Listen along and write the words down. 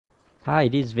Hi,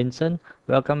 this is Vincent.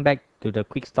 Welcome back to the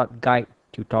Quick Start Guide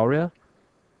tutorial.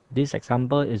 This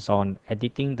example is on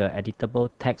editing the editable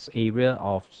text area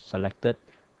of selected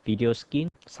video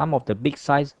skin. Some of the big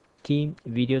size theme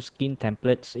video skin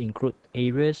templates include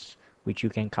areas which you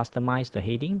can customize the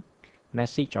heading,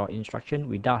 message or instruction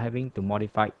without having to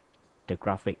modify the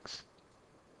graphics.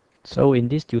 So in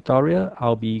this tutorial,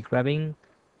 I'll be grabbing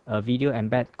a video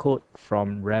embed code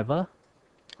from Rever.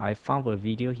 I found a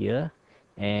video here,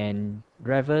 and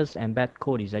Rever's embed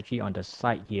code is actually on the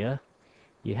side here.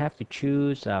 You have to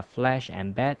choose Flash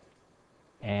embed,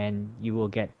 and you will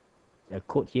get a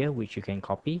code here which you can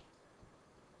copy.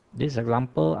 This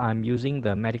example, I'm using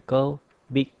the medical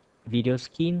big video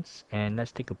skins, and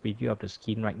let's take a preview of the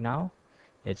skin right now.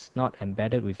 It's not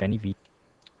embedded with any video.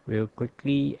 We'll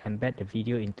quickly embed the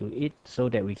video into it so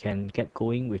that we can get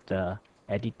going with the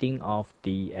editing of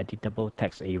the editable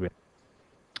text area.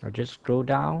 I'll just scroll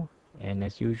down and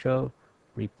as usual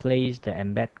replace the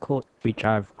embed code which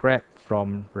I've grabbed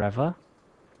from Rever,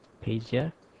 paste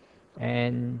here,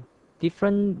 and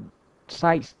different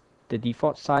size, the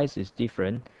default size is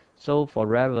different. So for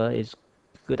Rever, it's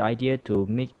a good idea to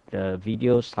make the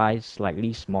video size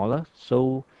slightly smaller.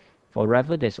 So for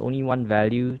Rever, there's only one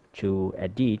value to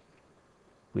edit,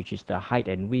 which is the height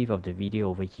and width of the video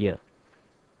over here.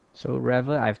 So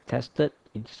Rever, I've tested,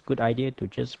 it's a good idea to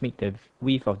just make the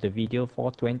width of the video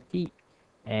 420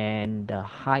 and the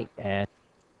height at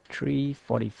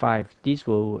 345. This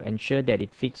will ensure that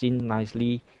it fits in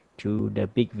nicely to the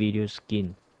big video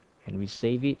skin. And we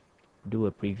save it, do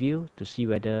a preview to see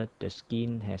whether the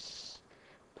skin has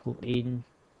pulled in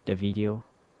the video.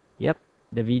 Yep,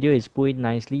 the video is pulled in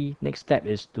nicely. Next step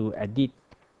is to edit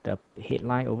the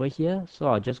headline over here. So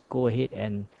I'll just go ahead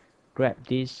and grab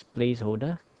this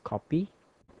placeholder, copy.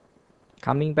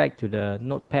 Coming back to the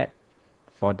notepad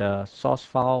for the source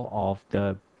file of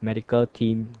the medical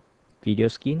team video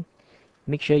skin,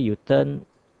 make sure you turn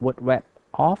word wrap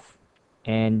off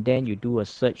and then you do a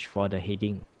search for the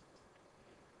heading.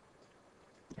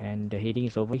 And the heading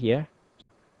is over here.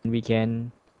 We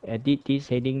can edit this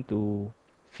heading to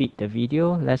fit the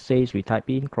video. Let's say we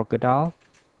type in crocodile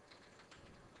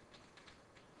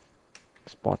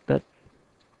spotted.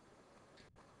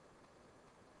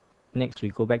 Next we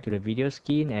go back to the video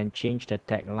skin and change the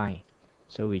tagline.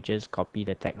 So we just copy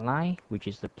the tagline, which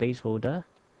is the placeholder,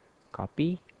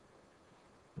 copy.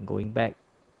 Going back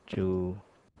to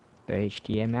the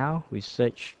HTML, we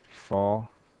search for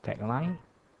tagline.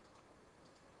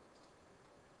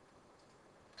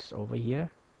 It's over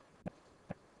here.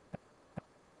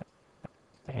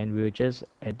 And we'll just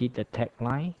edit the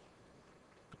tagline.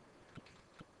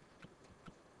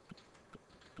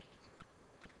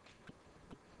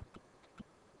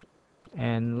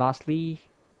 And lastly,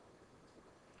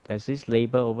 there's this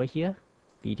label over here,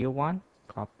 video 1,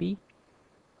 copy.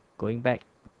 Going back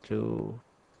to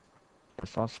the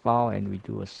source file and we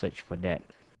do a search for that.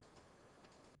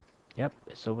 Yep,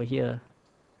 it's over here.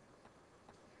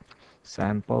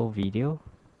 Sample video.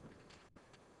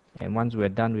 And once we're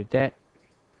done with that,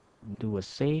 do a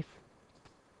save.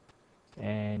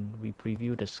 And we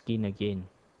preview the skin again.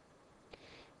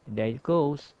 And there it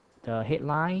goes. The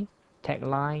headline,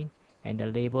 tagline, and the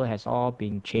label has all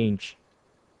been changed.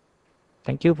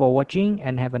 Thank you for watching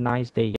and have a nice day.